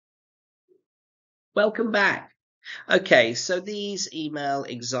Welcome back. Okay, so these email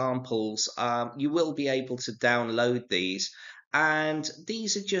examples, you will be able to download these, and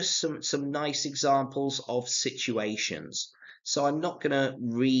these are just some nice examples of situations. So I'm not going to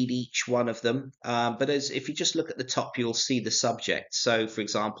read each one of them, but as if you just look at the top, you'll see the subject. So, for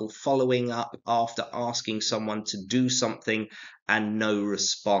example, following up after asking someone to do something and no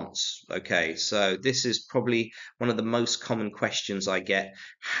response. Okay, so this is probably one of the most common questions I get.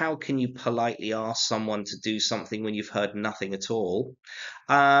 How can you politely ask someone to do something when you've heard nothing at all?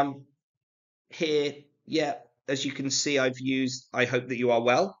 Um, Here, yeah, as you can see, I've used I hope that you are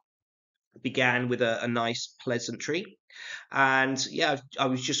well. Began with a nice pleasantry. And yeah, I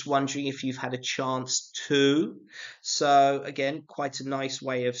was just wondering if you've had a chance to. So, again, quite a nice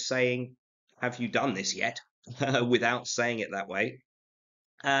way of saying, have you done this yet? Without saying it that way,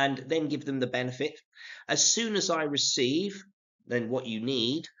 and then give them the benefit. As soon as I receive then what you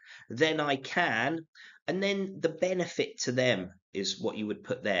need, then I can, and then the benefit to them is what you would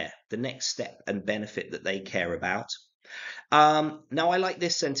put there, the next step and benefit that they care about. Now, I like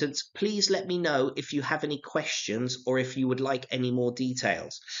this sentence. Please let me know if you have any questions or if you would like any more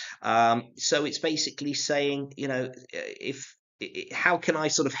details. So it's basically saying, if how can I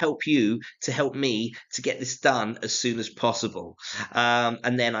sort of help you to help me to get this done as soon as possible?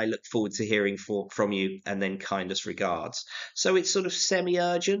 And then I look forward to hearing from you, and then kindest regards. So it's sort of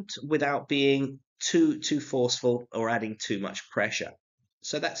semi-urgent without being too forceful or adding too much pressure.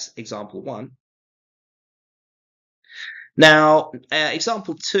 So that's example one. Now,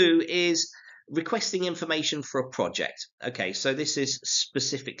 example two is requesting information for a project. Okay, so this is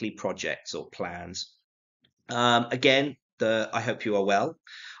specifically projects or plans. Again, I hope you are well.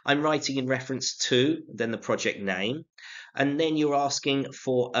 I'm writing in reference to, then the project name, and then you're asking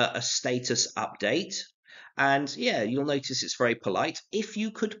for a status update. And yeah, you'll notice it's very polite. If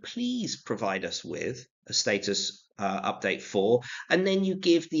you could please provide us with a status update for, and then you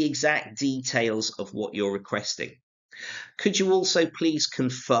give the exact details of what you're requesting. Could you also please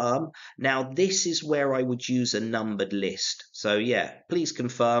confirm? Now, this is where I would use a numbered list. So yeah, please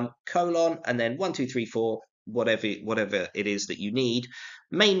confirm, colon, and then 1, 2, 3, 4, whatever it is that you need.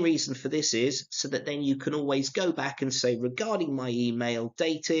 Main reason for this is so that then you can always go back and say, regarding my email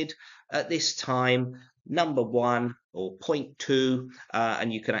dated at this time, number one or point two,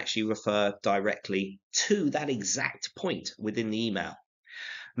 and you can actually refer directly to that exact point within the email.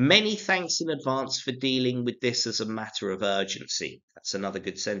 Many thanks in advance for dealing with this as a matter of urgency. That's another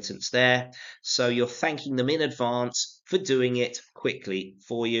good sentence there. So you're thanking them in advance for doing it quickly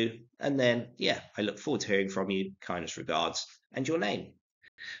for you. And then, yeah, I look forward to hearing from you. Kindest regards, and your name.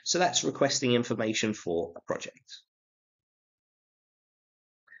 So that's requesting information for a project.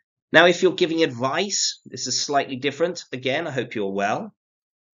 Now, if you're giving advice, this is slightly different. Again, I hope you're well.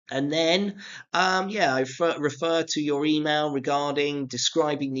 And then, yeah, I refer to your email regarding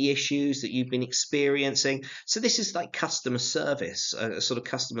describing the issues that you've been experiencing. So this is like customer service, a sort of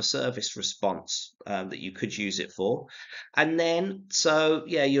customer service response that you could use it for. And then, so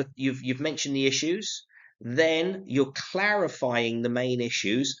yeah, you've mentioned the issues. Then you're clarifying the main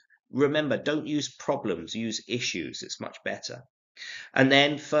issues. Remember, don't use problems, use issues. It's much better. And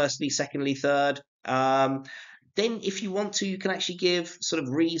then, firstly, secondly, third. Then, if you want to, you can actually give sort of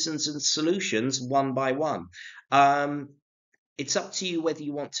reasons and solutions one by one. Um, it's up to you whether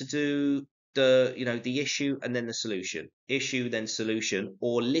you want to do the issue and then the solution, issue then solution,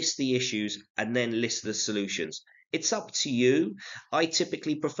 or list the issues and then list the solutions. It's up to you. I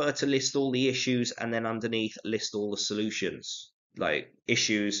typically prefer to list all the issues and then underneath list all the solutions, like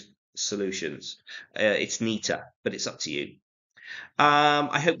issues, solutions. It's neater, but it's up to you.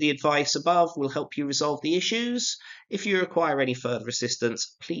 I hope the advice above will help you resolve the issues. If you require any further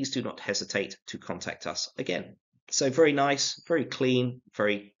assistance, please do not hesitate to contact us again. So very nice, very clean,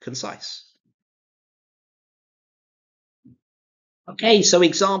 very concise. Okay, so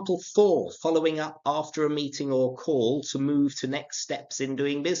example four, following up after a meeting or call to move to next steps in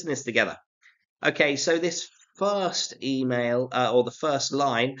doing business together. Okay, so this first email or the first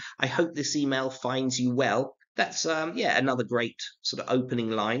line, I hope this email finds you well. That's yeah, another great sort of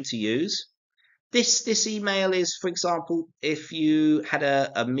opening line to use. This email is, for example, if you had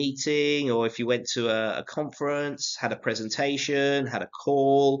a meeting or if you went to a conference, had a presentation, had a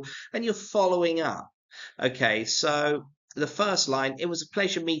call, and you're following up. Okay, so the first line, it was a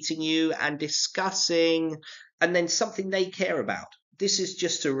pleasure meeting you and discussing, and then something they care about. this is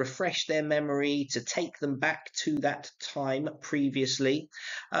just to refresh their memory, to take them back to that time previously.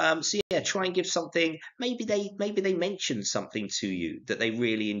 So yeah, try and give something. Maybe they mentioned something to you that they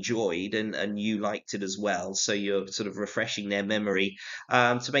really enjoyed, and you liked it as well. So you're sort of refreshing their memory,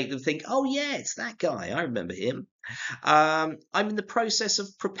 to make them think, oh yeah, it's that guy. I remember him. I'm in the process of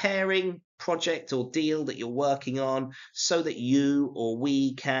preparing project or deal that you're working on so that you or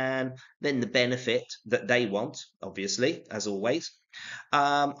we can then the benefit that they want, obviously, as always.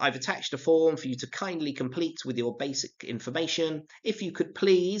 I've attached a form for you to kindly complete with your basic information. If you could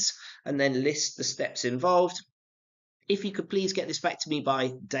please, and then list the steps involved. If you could please get this back to me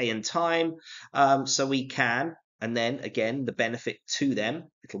by day and time, so we can, and then again, the benefit to them,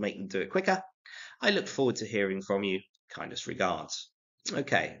 it'll make them do it quicker. I look forward to hearing from you. Kindest regards.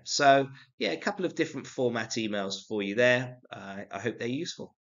 Okay, so yeah, a couple of different format emails for you there. I hope they're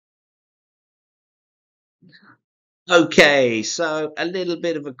useful. Okay, so a little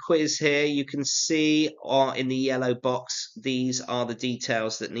bit of a quiz here. You can see in the yellow box, these are the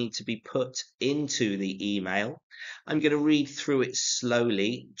details that need to be put into the email. I'm going to read through it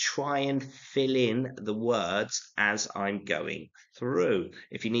slowly, try and fill in the words as I'm going through.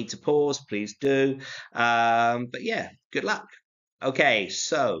 If you need to pause, please do. But yeah, good luck. Okay,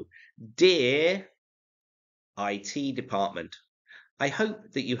 so dear IT department, I hope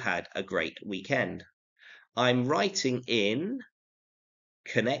that you had a great weekend. I'm writing in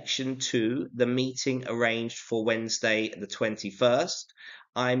connection to the meeting arranged for Wednesday, the 21st.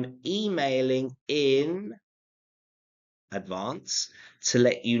 I'm emailing in advance to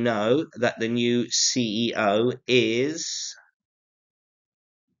let you know that the new CEO is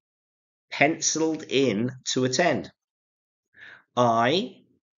penciled in to attend. I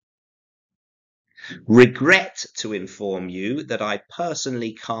regret to inform you that I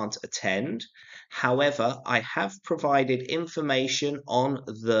personally can't attend. However, I have provided information on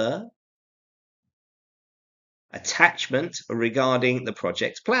the attachment regarding the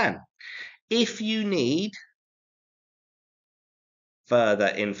project plan. If you need further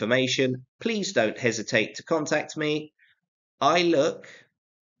information, please don't hesitate to contact me. I look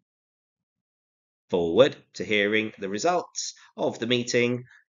forward to hearing the results of the meeting.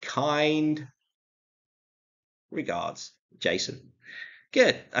 Kind regards, Jason.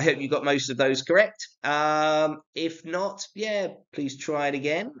 Good. I hope you got most of those correct. If not, yeah, please try it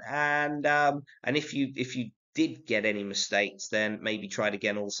again. And if you did get any mistakes, then maybe try it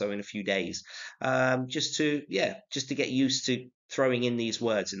again also in a few days. Just to get used to throwing in these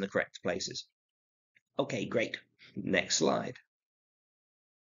words in the correct places. Okay, great. Next slide.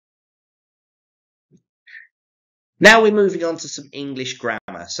 Now we're moving on to some English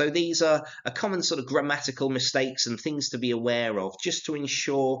grammar. So these are a common sort of grammatical mistakes and things to be aware of just to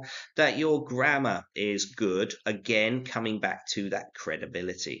ensure that your grammar is good. Again, coming back to that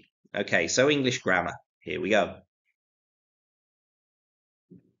credibility. Okay, so English grammar. Here we go.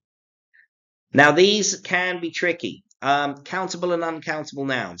 Now these can be tricky. Countable and uncountable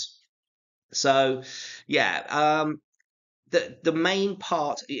nouns. So yeah, the main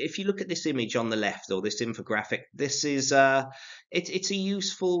part, if you look at this image on the left or this infographic, this is it's a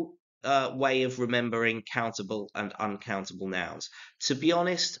useful way of remembering countable and uncountable nouns. To be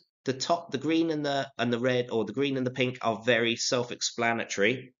honest, the green and the red, or the green and the pink, are very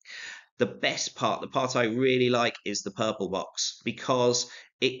self-explanatory. The best part, the part I really like, is the purple box, because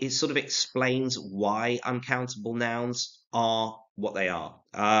it sort of explains why uncountable nouns are what they are.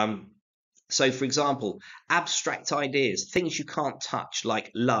 So, for example, abstract ideas, things you can't touch,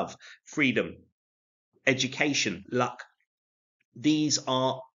 like love, freedom, education, luck, these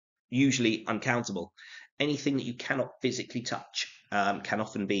are usually uncountable. Anything that you cannot physically touch can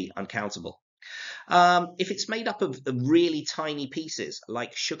often be uncountable. If it's made up of really tiny pieces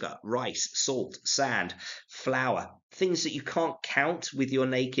like sugar, rice, salt, sand, flour, things that you can't count with your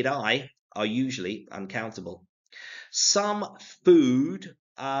naked eye are usually uncountable. Some food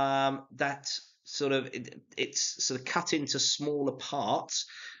that it's sort of cut into smaller parts.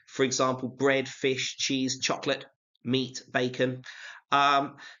 For example, bread, fish, cheese, chocolate, meat, bacon.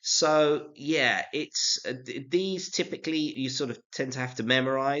 So yeah, it's these typically you sort of tend to have to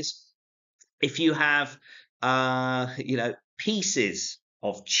memorize. If you have pieces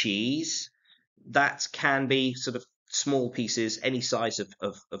of cheese, that can be sort of small pieces, any size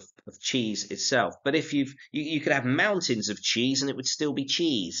of cheese itself. But if you could have mountains of cheese and it would still be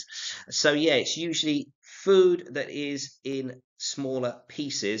cheese. So yeah, it's usually food that is in smaller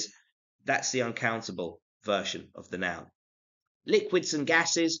pieces. That's the uncountable version of the noun. Liquids and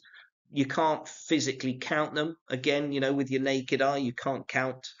gases, you can't physically count them. Again, with your naked eye, you can't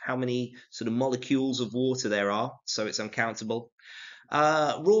count how many sort of molecules of water there are, so it's uncountable.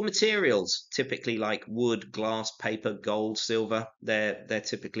 Raw materials, typically like wood, glass, paper, gold, silver, they're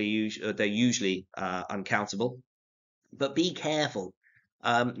typically they're usually uncountable. But be careful.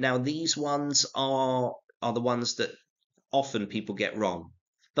 Now these ones are the ones that often people get wrong.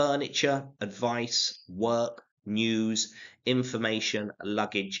 Furniture, advice, work, news, information,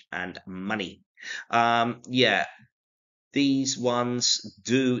 luggage, and money. Yeah, these ones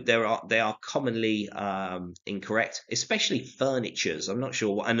they are commonly incorrect, especially furnitures. I'm not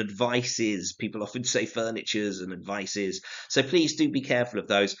sure what an advice is. People often say furnitures and advices, so please do be careful of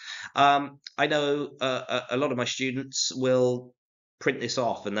those. I know a lot of my students will print this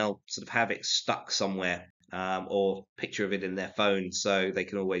off and they'll sort of have it stuck somewhere, or picture of it in their phone, so they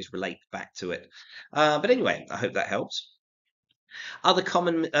can always relate back to it. But anyway, I hope that helps. Other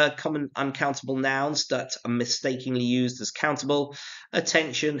common uncountable nouns that are mistakenly used as countable: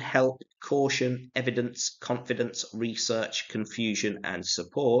 attention, help, caution, evidence, confidence, research, confusion, and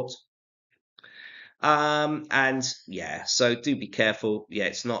support. And yeah, so do be careful. Yeah,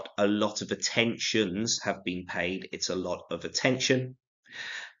 it's not a lot of attentions have been paid, it's a lot of attention.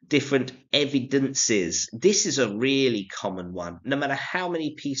 Different evidences. This is a really common one. No matter how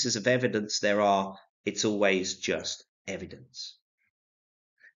many pieces of evidence there are, it's always just evidence.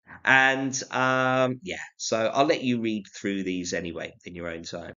 And yeah, so I'll let you read through these anyway in your own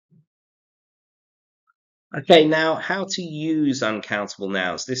time. Okay, now how to use uncountable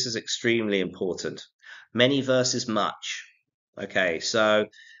nouns. This is extremely important. Many versus much. Okay, so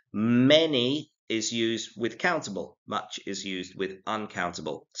many is used with countable, much is used with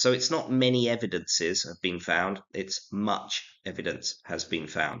uncountable. So it's not many evidences have been found, it's much evidence has been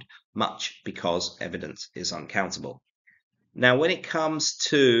found. Much because evidence is uncountable. Now, when it comes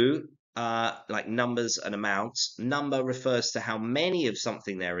to like numbers and amounts, number refers to how many of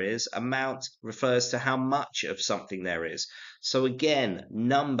something there is, amount refers to how much of something there is. So again,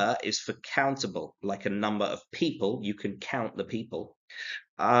 number is for countable, like a number of people, you can count the people,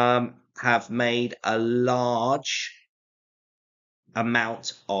 have made a large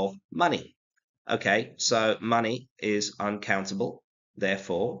amount of money. Okay, so money is uncountable,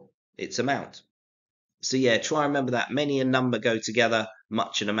 therefore its amount. So yeah, try and remember that. Many and number go together,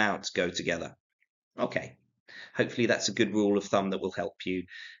 much and amount go together. Okay, hopefully that's a good rule of thumb that will help you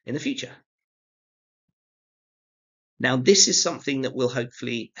in the future. Now, this is something that will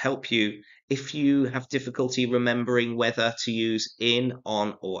hopefully help you if you have difficulty remembering whether to use in,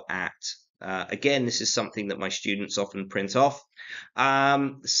 on, or at. Again, this is something that my students often print off.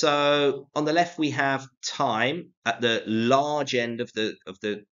 So on the left, we have time at the large end of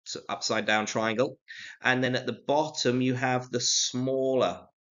the upside down triangle, and then at the bottom you have the smaller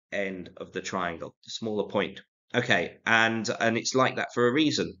end of the triangle, the smaller point. Okay, and it's like that for a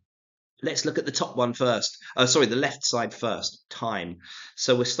reason. Let's look at the top one first. Sorry, the left side first, time.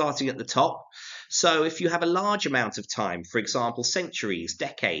 So we're starting at the top. So if you have a large amount of time, for example, centuries,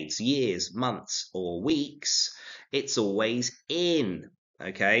 decades, years, months, or weeks, it's always in.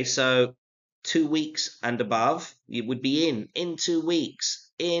 Okay, so 2 weeks and above, it would be in 2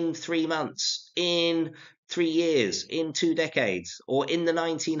 weeks, in 3 months, in 3 years, in 2 decades, or in the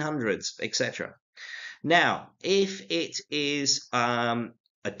 1900s, etc. Now, if it is a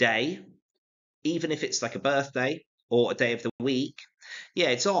day, even if it's like a birthday or a day of the week, yeah,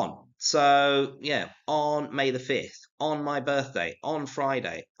 it's on. So, yeah, on May the 5th, on my birthday, on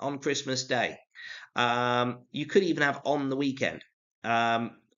Friday, on Christmas Day. You could even have on the weekend.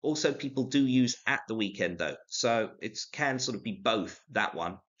 Also, people do use at the weekend though, so it can sort of be both, that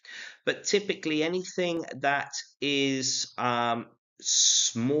one. But typically, anything that is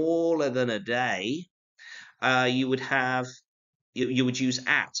smaller than a day, you would have you would use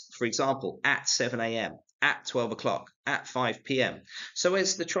at, for example, at 7 a.m., at 12 o'clock, at 5 p.m. So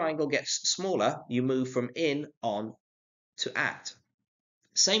as the triangle gets smaller, you move from in, on to at.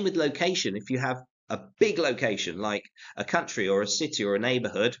 Same with location. If you have a big location like a country or a city or a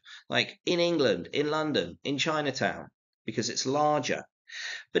neighborhood, like in England, in London, in Chinatown, because it's larger.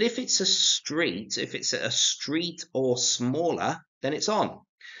 But if it's a street, if it's a street or smaller, then it's on.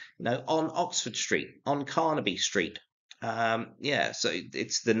 On Oxford Street, on Carnaby Street. Yeah, so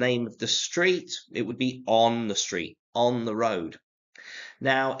it's the name of the street. It would be on the street, on the road.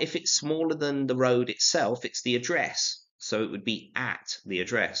 Now, if it's smaller than the road itself, it's the address. So it would be at the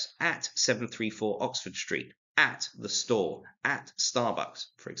address, at 734 Oxford Street, at the store, at Starbucks,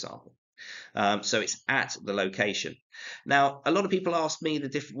 for example. So it's at the location. Now, a lot of people ask me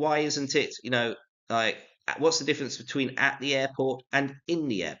why isn't it, like, what's the difference between at the airport and in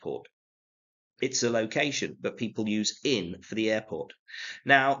the airport? It's a location, but people use in for the airport.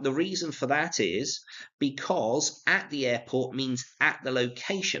 Now, the reason for that is because at the airport means at the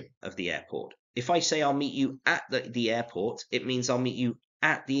location of the airport. If I say I'll meet you at the airport, it means I'll meet you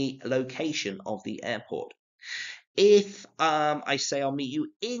at the location of the airport. If I say I'll meet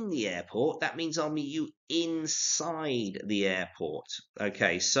you in the airport, that means I'll meet you inside the airport.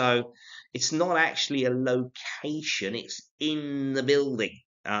 Okay, so it's not actually a location, it's in the building.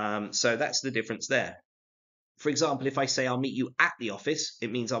 So that's the difference there. For example, if I say I'll meet you at the office,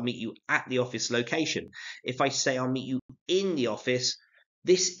 it means I'll meet you at the office location. If I say I'll meet you in the office,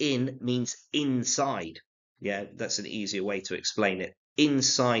 this in means inside. Yeah, that's an easier way to explain it.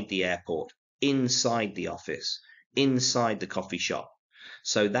 Inside the airport, inside the office, inside the coffee shop.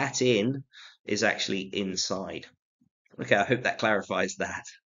 So that in is actually inside. Okay, I hope that clarifies that.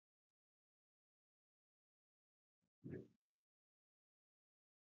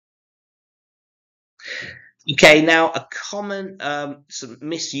 Okay, now a common sort of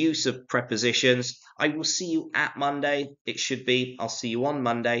misuse of prepositions. I will see you at Monday. It should be I'll see you on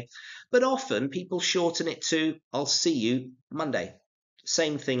Monday. But often people shorten it to I'll see you Monday.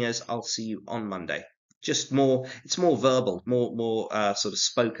 Same thing as I'll see you on Monday. Just more, it's more verbal, more sort of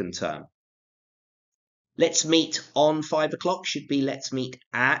spoken term. Let's meet on 5 o'clock should be let's meet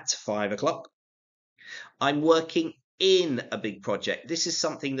at 5 o'clock. I'm working in a big project. This is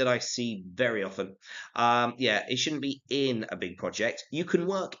something that I see very often. Yeah, it shouldn't be in a big project. You can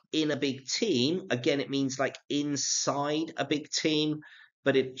work in a big team. Again, it means like inside a big team,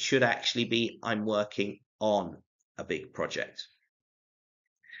 but it should actually be I'm working on a big project.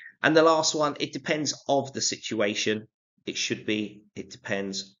 And the last one, it depends of the situation. It should be it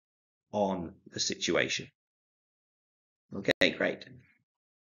depends on the situation. Okay, great.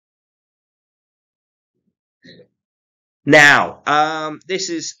 Now, this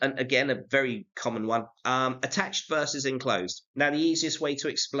is again a very common one. Attached versus enclosed. Now, the easiest way to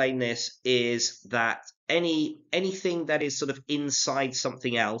explain this is that anything that is sort of inside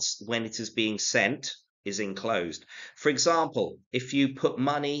something else when it is being sent is enclosed. For example, if you put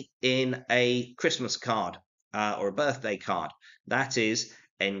money in a Christmas card or a birthday card, that is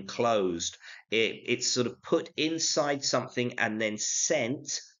enclosed. It's sort of put inside something and then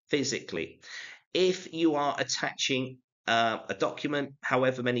sent physically. If you are attaching a document,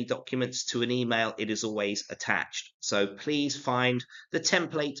 however many documents to an email, it is always attached. So please find the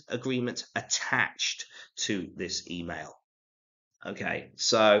template agreement attached to this email. Okay,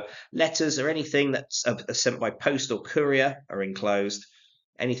 so letters or anything that's sent by post or courier are enclosed.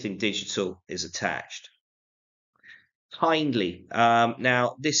 Anything digital is attached. Kindly.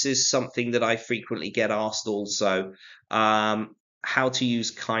 Now, this is something that I frequently get asked also. How to use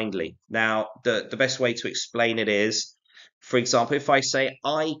kindly. Now, the best way to explain it is, for example, if I say,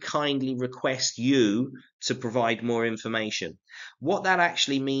 I kindly request you to provide more information, what that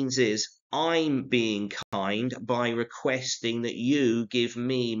actually means is I'm being kind by requesting that you give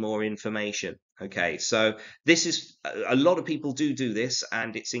me more information. Okay, so this is a lot of people do this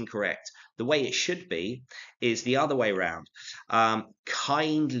and it's incorrect. The way it should be is the other way around.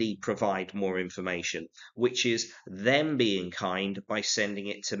 Kindly provide more information, which is them being kind by sending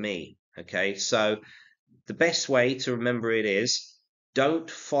it to me. Okay, so the best way to remember it is don't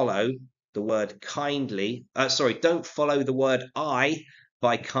follow the word kindly. Don't follow the word I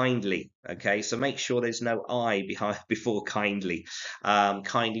by kindly. Okay, so make sure there's no I behind before kindly.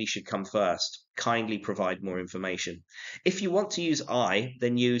 Kindly should come first. Kindly provide more information. If you want to use I,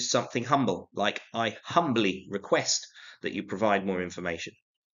 then use something humble, like I humbly request that you provide more information.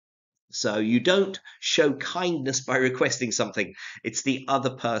 So you don't show kindness by requesting something. It's the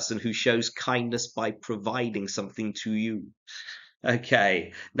other person who shows kindness by providing something to you.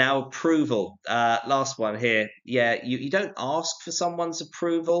 Okay, now approval. Last one here. Yeah, you don't ask for someone's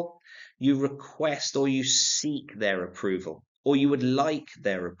approval. You request or you seek their approval, or you would like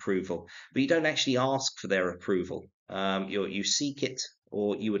their approval, but you don't actually ask for their approval. You seek it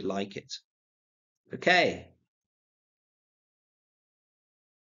or you would like it. Okay.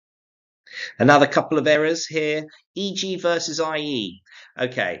 Another couple of errors here. EG versus IE.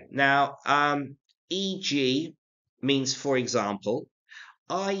 Okay, now EG means for example.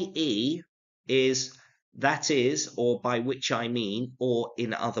 IE is that is, or by which I mean, or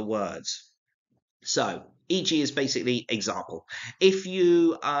in other words. So, e.g. is basically example. If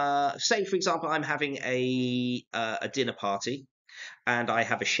you say, for example, I'm having a dinner party and I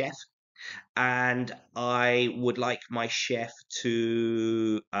have a chef, and I would like my chef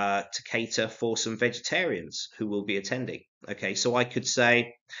to cater for some vegetarians who will be attending. Okay, so I could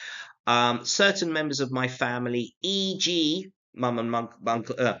say certain members of my family, e.g., mum and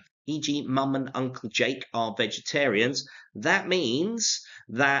uncle, e.g., Mum and Uncle Jake are vegetarians, that means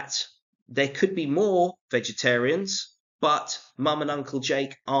that there could be more vegetarians, but Mum and Uncle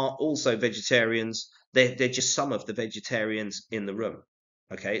Jake are also vegetarians. They're just some of the vegetarians in the room.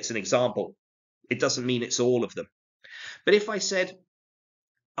 Okay, it's an example. It doesn't mean it's all of them. But if I said,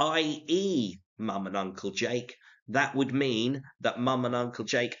 i.e., Mum and Uncle Jake, that would mean that Mum and Uncle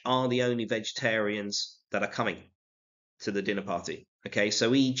Jake are the only vegetarians that are coming to the dinner party. Okay,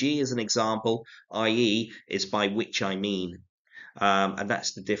 so e.g. is an example, i.e. is by which I mean. And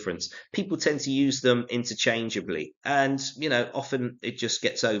that's the difference. People tend to use them interchangeably, and often it just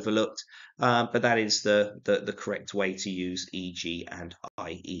gets overlooked. But that is the correct way to use e.g. and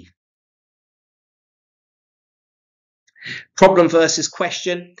i.e. Problem versus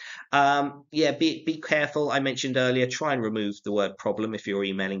question. Yeah, be careful. I mentioned earlier, try and remove the word problem if you're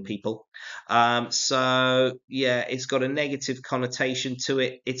emailing people. So yeah, it's got a negative connotation to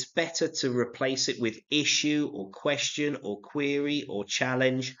it. It's better to replace it with issue or question or query or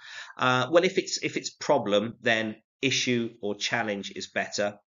challenge. Well, if it's problem, then issue or challenge is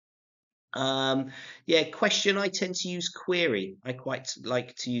better. Yeah, question, I tend to use query. I quite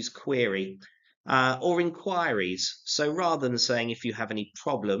like to use query. Or inquiries. So rather than saying if you have any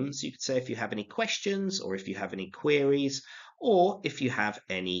problems, you could say if you have any questions, or if you have any queries, or if you have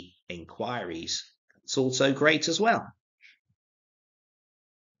any inquiries. It's also great as well.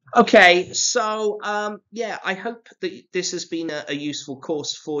 Okay, so yeah, I hope that this has been a useful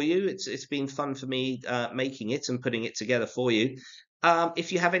course for you. It's been fun for me making it and putting it together for you.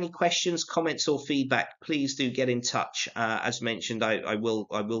 If you have any questions, comments, or feedback, please do get in touch. As mentioned, I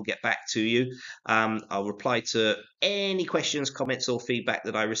will get back to you. I'll reply to any questions, comments, or feedback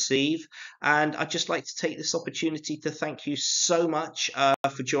that I receive. And I'd just like to take this opportunity to thank you so much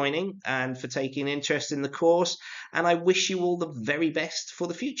for joining and for taking interest in the course. And I wish you all the very best for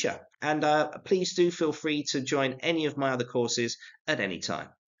the future. And please do feel free to join any of my other courses at any time.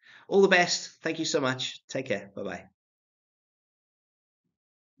 All the best. Thank you so much. Take care. Bye bye.